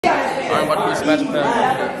I'm about to be smashing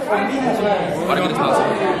pass. About to get a toss.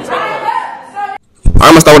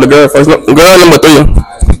 I'm gonna start with the girl first. Girl number 3.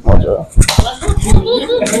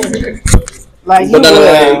 Like you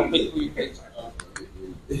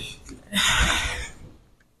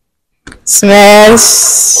Smash.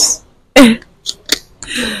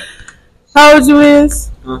 How old you is?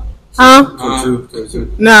 Huh?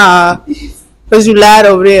 22. Nah. Cause you lied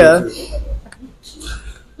over there.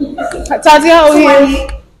 Tati, how old you is?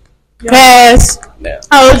 Pass.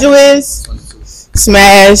 How old you is? 22.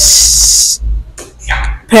 Smash.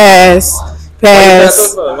 Pass.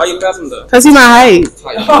 Pass. Why you passing though? Cause he my height.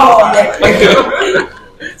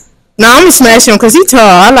 No, I'm gonna smash him cause he tall.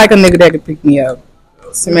 I like a nigga that can pick me up.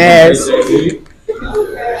 Smash.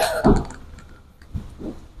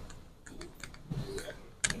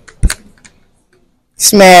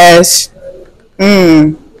 Smash.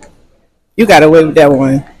 You got away with that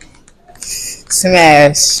one.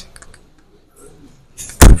 Smash.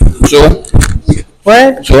 Sure.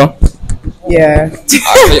 What? Sure. Yeah.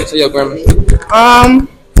 Say your grandma. You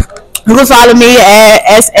can follow me at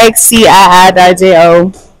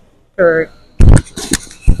SXCII.JO. Correct.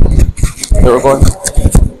 You recording?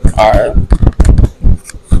 Alright.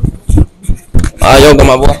 You don't go,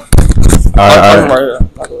 my boy. Alright.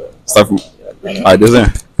 Start from. Alright, this in.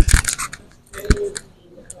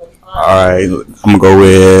 Alright, I'm gonna go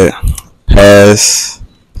with pass,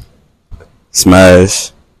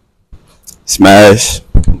 smash, smash,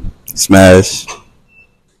 smash.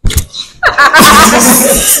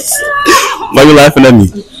 Why you laughing at me?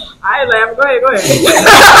 I ain't laughing. Go ahead.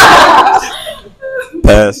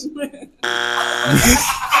 Pass.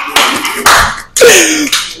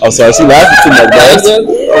 I'm sorry, she laughing too much, guys.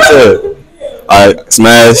 Okay. Alright,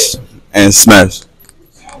 smash and smash.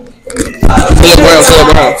 On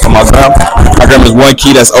my gram. My gram is 1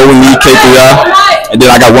 key, that's O&E K3R. And then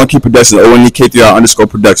I got 1 key production, O&E K3R _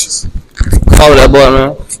 productions. Call that boy,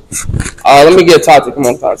 man. Let me get Tati. Come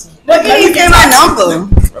on, Tati. What did you get my number?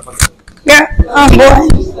 Yeah, boy.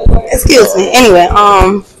 Excuse me. Anyway,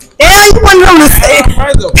 damn, you want him to say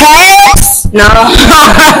pass? No.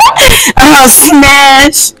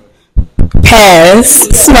 Smash, pass,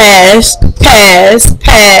 smash, pass,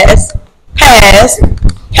 pass, pass,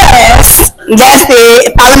 pass. That's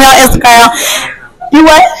it. Follow me on Instagram. You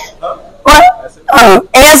what? What?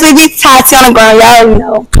 SVB Tati on the ground. Y'all already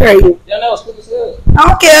know. Period. I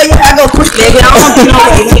don't care. Yeah, I go quick, baby. I don't do no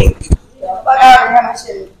waiting.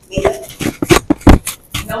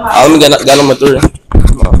 Let me get number 3.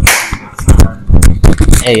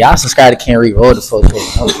 Hey, y'all subscribe to Can't Read Roll the Folk.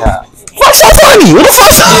 Oh God. Fuck so funny. What the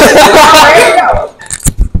fuck?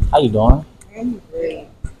 How you doing?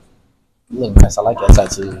 You look nice. I like your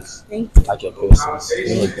tattoos. I like your piercings.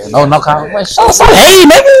 You look good. No comment. Wait, shut up. Hey,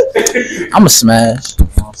 nigga. I'm a smash. You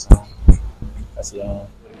know what I'm saying? That's young.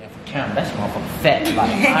 Yeah, for Karen, that's motherfucking fat.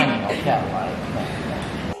 Like, I ain't no cat. Like,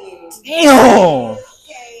 damn.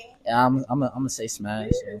 Yeah, I'm gonna say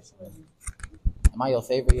smash. Am I your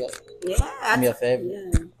favorite yet? Yeah. I'm your favorite?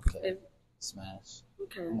 Yeah. Okay. Smash.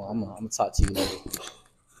 Okay. I'm gonna talk to you later.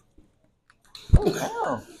 Oh,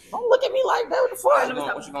 damn. Don't look at me like that. What the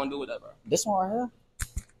fuck? What you gonna do with that, bro? This one right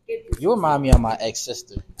here? You remind me of my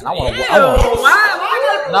ex-sister. And I want to.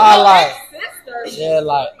 Why? Like. Yeah,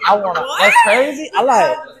 like, I want to. That's crazy?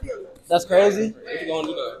 That's crazy? What you gonna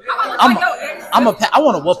do though? I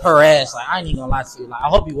want to whoop her ass. Like, I ain't even gonna lie to you. Like, I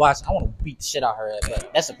hope you watch. I want to beat the shit out of her ass.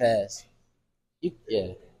 But that's a pass.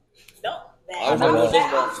 Yeah.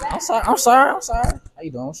 I'm sorry. How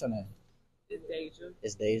you doing? What's your name?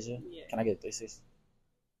 It's Deja. Yeah. Can I get a 360?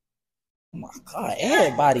 Oh my God,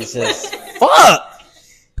 everybody says fuck.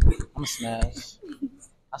 I'm a smash.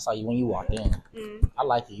 I saw you when you walked in. I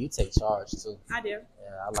like it. You take charge too. I do.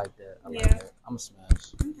 Yeah, I like that. I'm a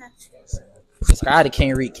smash. Okay. Subscribe to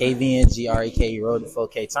Can't Read KVNGREK Road to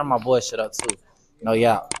 4K. Turn my boy shit up too. No,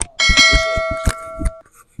 yeah.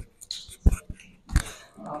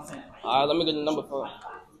 Alright, let me get the number 4.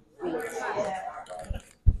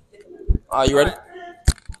 You ready?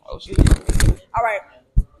 Oh shit. Alright.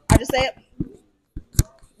 I just said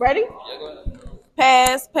ready? Yeah, go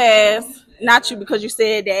Pass, ahead. pass. Not you because you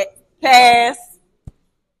said that. Pass,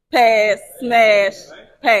 pass, smash,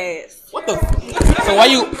 pass. What the? So why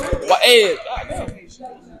you? Hey,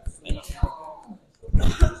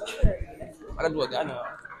 I gotta do a guy now.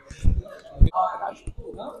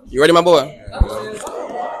 You ready, my boy?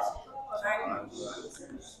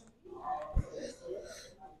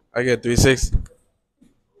 I get 360.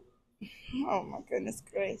 Oh my goodness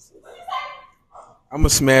gracious. I'm a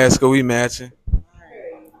smash, go we matching.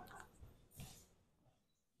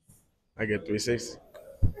 I get 360.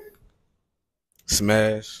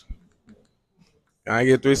 Smash. Can I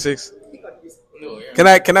get 360? Can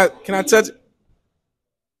I touch it?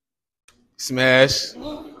 Smash.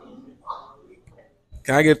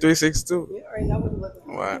 Can I get 360 too?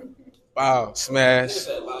 What? Wow, smash.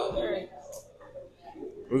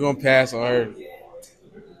 We're gonna pass on her.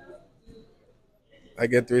 I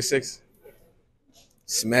get 360.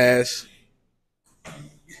 Smash.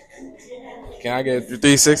 Can I get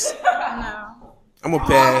 360? No. I'm gonna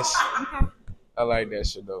pass. Okay. I like that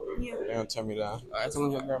shit though. Yeah. They don't turn me down. All right, tell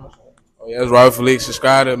me your grandma. Oh yeah, it's Robert Philippe.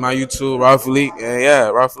 Subscribe to my YouTube, Robert Philippe. Yeah,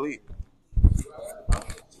 Robert Philippe.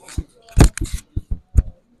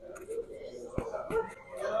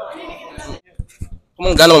 Come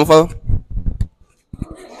on, got no phone.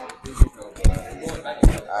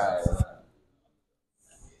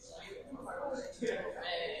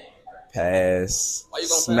 Pass. Why you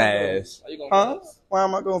gonna Smash. pass? Huh? Why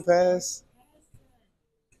am I gonna pass?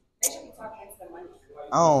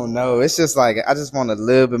 I don't know. It's just like I just want a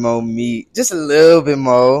little bit more meat, just a little bit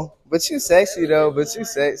more. But you sexy though.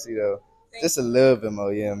 Just a little bit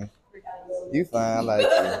more. Yeah, me. You fine. I like you.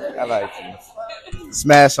 I like you.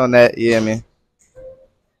 Smash on that. Yeah, me.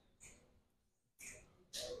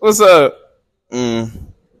 What's up? What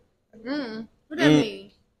that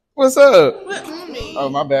mean? What's up? What mean? Oh,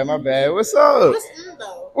 my bad. What's up? What's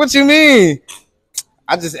though? What you mean?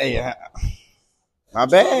 I just ate. My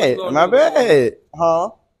bad. Huh?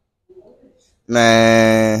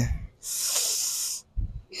 Man.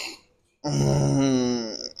 I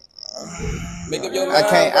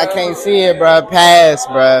can't see it, bro. Pass.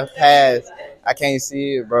 I can't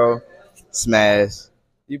see it, bro. Smash.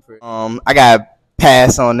 You pretty. I got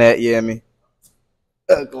pass on that. Yeah, me.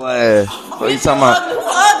 Glad. What you talking about?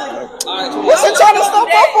 What's he trying to stop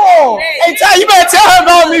up on? Hey, Ty, you better tell her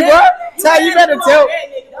about me, bro. Ty, you better tell.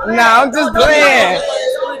 Nah, I'm just playing.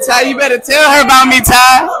 Ty, you better tell her about me,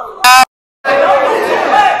 Ty.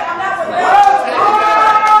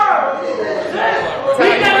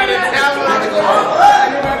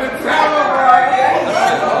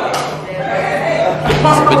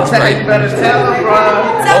 You better tell her, bro.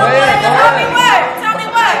 Tell me what.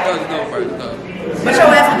 But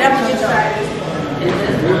your ass will definitely try.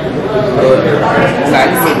 Nah,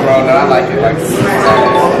 you look grown now. I like it like this.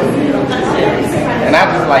 And I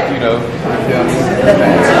just like you though. You feel me?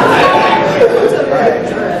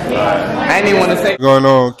 I ain't even want to say. What's going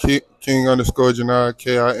on? King underscore Janai,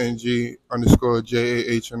 KING underscore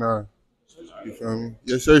JAHNI. You feel me?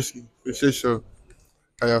 Yes, Sirski. For sure.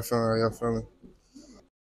 How y'all feeling?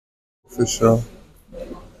 For sure.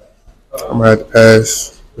 I'm gonna have to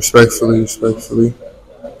pass. Respectfully.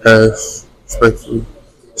 Pass. Respectfully.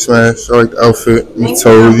 Smash. I like the outfit. Me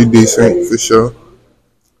told you decent. For sure.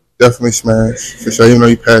 Definitely smash. For sure. Even though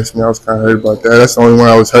you passed me, I was kind of hurt about that. That's the only one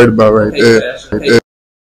I was hurt about right there.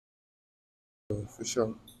 For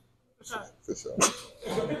sure.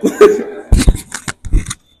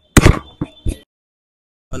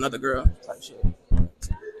 Another girl type shit.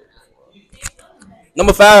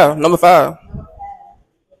 Number five.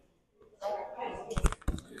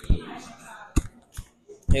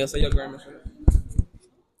 Hey, say your grandma.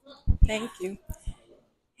 Thank you.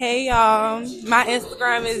 Hey y'all, my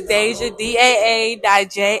Instagram is Deja DAA.JAHH,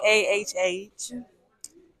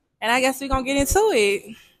 and I guess we're gonna get into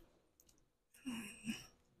it.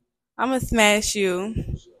 I'm gonna smash you.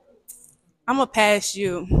 I'm gonna pass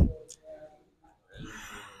you.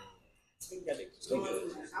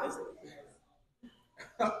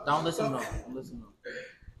 Don't listen to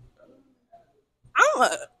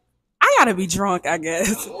I gotta be drunk, I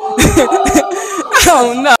guess. I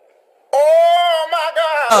don't know. Oh my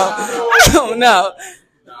God! I don't know.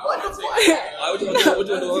 What you gonna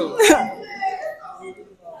do?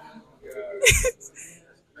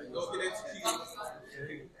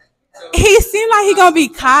 He seemed like he gonna be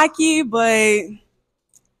cocky, but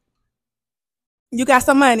you got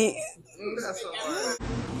some money.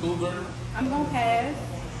 I'm gonna pass.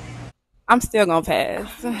 I'm still gonna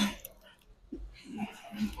pass.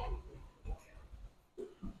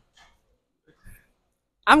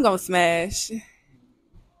 I'm gonna smash,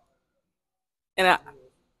 and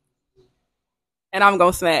I'm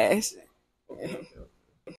gonna smash.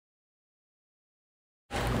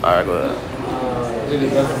 All right, go ahead.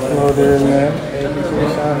 Hello there, man.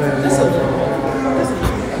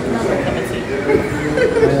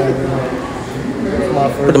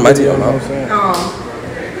 Put the mic to your mouth.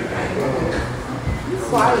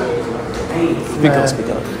 Speak up.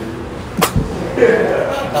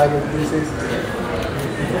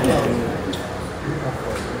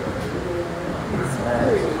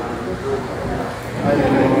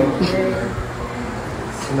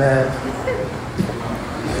 Smash.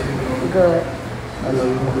 Good. I know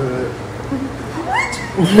you good.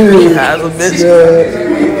 How's a bitch?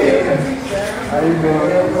 How you doing?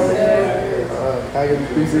 Can I get the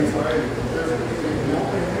pieces?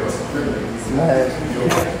 Smash.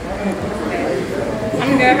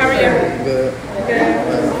 I'm good. How are you? Good.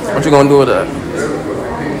 Good. What you gonna do with that?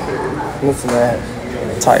 We'll smash.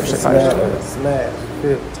 Type shit. Smash.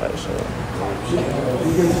 Type shit.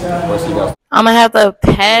 I'm gonna have to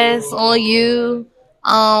pass on you.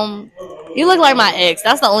 You look like my ex.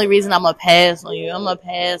 That's the only reason I'm gonna pass on you. I'm gonna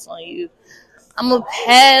pass on you. I'm gonna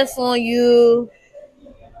pass on you.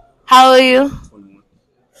 How are you? 21.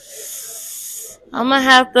 I'm gonna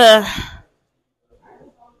have to.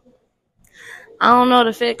 I don't know,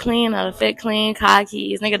 the fit clean or the fit clean car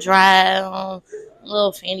keys. Nigga drive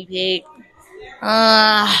little fanny pig.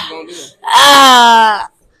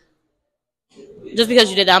 Just because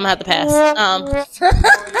you did that, I'm gonna have to pass.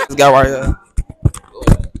 This guy right here.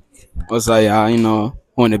 What's up, y'all? You know,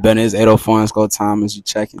 who in the building is 804 and score time as you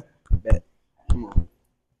checking. Bet. Come on.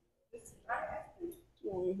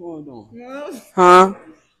 Huh?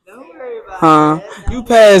 Don't worry about it. You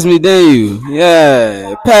passed me, didn't you?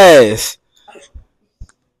 Yeah, pass.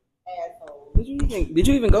 Did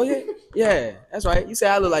you even go yet? Yeah, that's right. You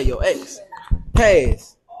said I look like your ex.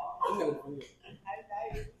 Pass.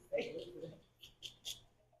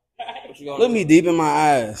 Look me deep in my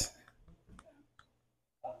eyes.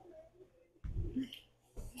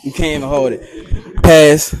 You can't even hold it.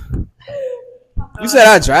 Pass. You said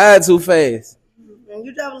I drive too fast.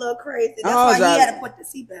 You drive a little crazy. That's why you had to put the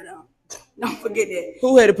seatbelt on. Don't forget that.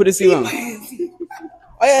 Who had to put the seat on?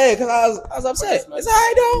 Oh yeah, because I was upset. It's all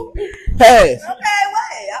right though. Pass. Okay,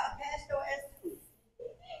 wait. I'll pass your ass.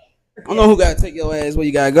 I don't know who gotta take your ass where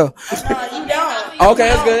you gotta go. No, you don't. Okay,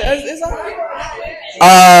 that's good. It's all right.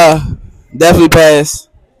 Definitely pass.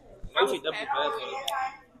 That's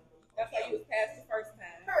why you was past the first time.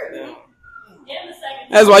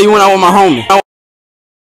 That's why you went out with my homie.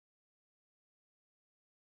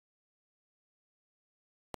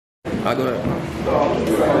 I'll go ahead.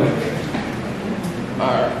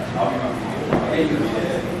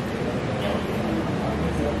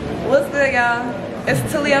 What's good, y'all? It's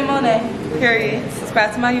Talia Monet, period.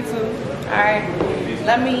 Subscribe to my YouTube. Alright.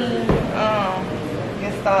 Let me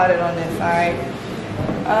get started on this, alright.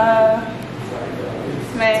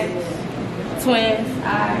 Smash. Twins.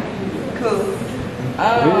 Alright. Cool.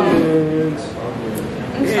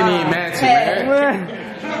 You ain't even matching,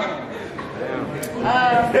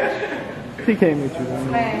 He came with you.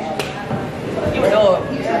 Smash. You adorable.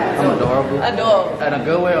 I'm adorable. Adorable. In a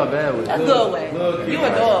good way or a bad way? A good way. You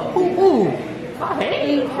adorable. Ooh.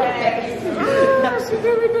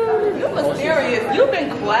 You mysterious. You've been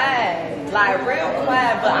quiet, like real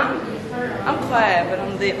quiet, but I'm quiet, but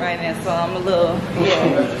I'm lit right now, so I'm a little,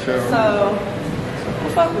 yeah. So, I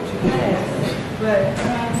fuck with you, yeah. But, I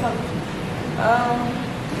fuck with you.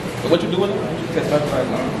 What you doing?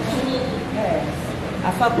 Yeah.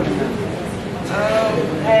 I fuck with you.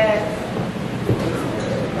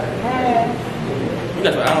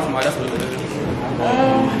 That's what that's what it is.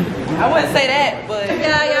 I wouldn't say that, but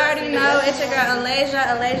Yeah, you already know. It's your girl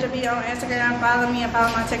Alasia B on Instagram. Follow me and follow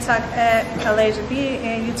my TikTok at Alasia B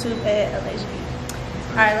and YouTube at Alasia B.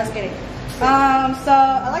 Alright, let's get it. So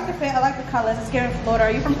I like the fit, I like the colors. It's giving Florida.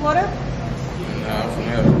 Are you from Florida? Nah, I'm from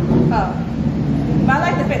here. Oh. But I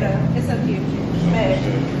like the fit though. It's so cute. Smash.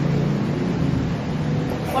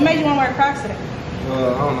 What made you want to wear Crocs today? I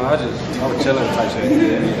don't know. I was chilling type shit.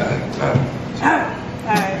 Alright.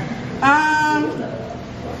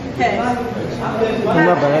 Okay. My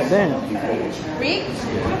bad. Damn. Reach?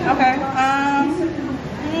 Okay.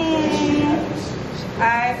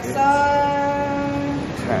 Alright, so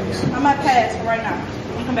I'm gonna pass for right now.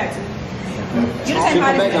 You come back to me. You the same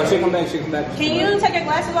height as me. She come back. Can you take your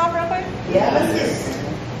glasses off real quick? Yes.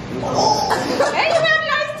 Hey, you have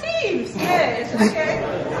nice teeth. Yes, okay.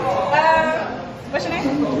 What's your name?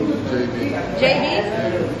 JB. JB?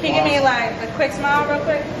 Can you give me like a quick smile real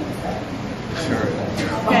quick? Sure.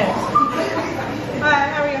 Okay. Hi,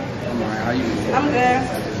 how are you? I'm alright. How you doing? I'm good.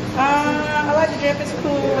 I like the drip. It's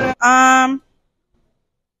cool.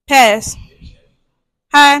 Pass.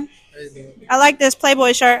 Hi. I like this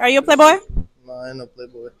Playboy shirt. Are you a Playboy? No, I ain't no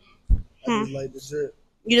Playboy. I just like the drip.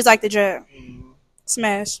 You just like the drip.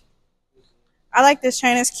 Smash. I like this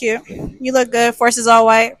chain. It's cute. You look good. Force is all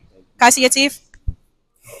white. Can I see your teeth?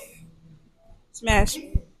 Smash.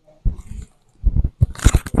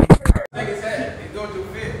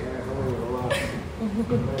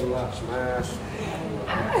 Smash.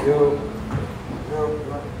 Yo.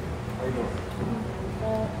 How you doing?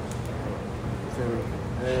 Feel me?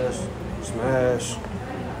 Smash. I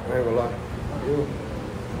ain't gonna lie.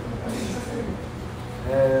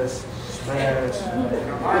 Ass, smash.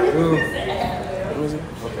 You.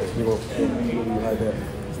 Okay, you go like that.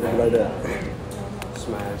 Like that.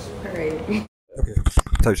 Smash. Okay.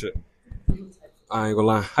 Type shit. I ain't gonna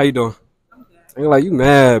lie. How you doing? I ain't gonna lie. You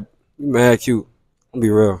mad cute. I'm gonna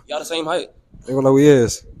be real. Y'all the same height. Ain't gonna lie. We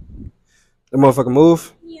is. That motherfucker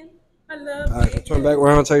move. Yeah, I love it. Alright, turn back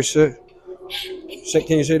around. Type shit. Shit,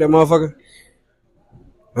 can you see that motherfucker?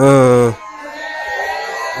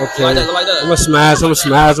 Okay. Like that. I'm gonna smash.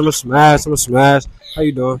 How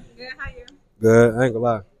you doing? Good, how you? Good. I ain't gonna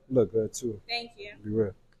lie. You look good too. Thank you. Be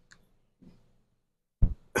real.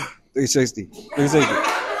 360. I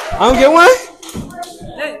don't get one?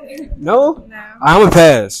 No? No. I'm gonna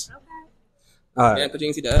pass. Okay. Alright. Yeah, cause you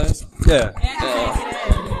didn't see the ass. Yeah.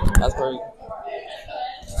 That's crazy.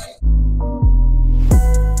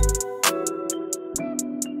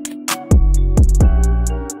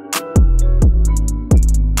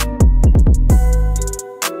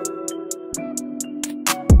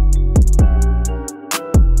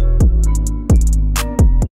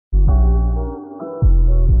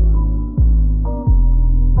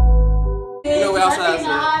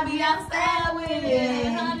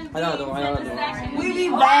 How y'all doing? We be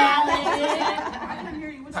violent.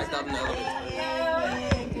 Typed up in the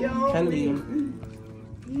Kennedy.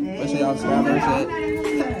 Make sure y'all subscribe.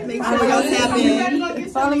 Make sure y'all tap in.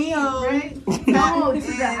 Follow me on.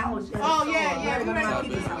 Oh, yeah. We're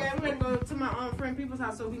gonna go to my friend people's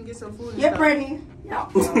house so we can get some food. You're pretty. Yeah, I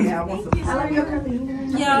want some food. I love your curly.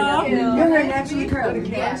 Yeah. Your hair naturally curly. Oh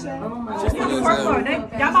my God.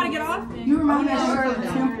 Y'all about to get off? You remind me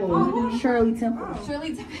of Shirley Temple.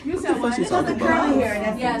 You said what? She has the curly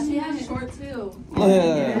hair. Yeah, she has short too.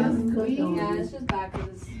 Yeah. Yeah, it's just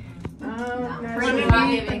backwards. What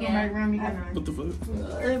the fuck?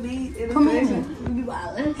 Come here.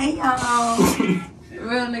 Hey y'all.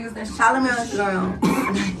 Real niggas that follow me on Instagram.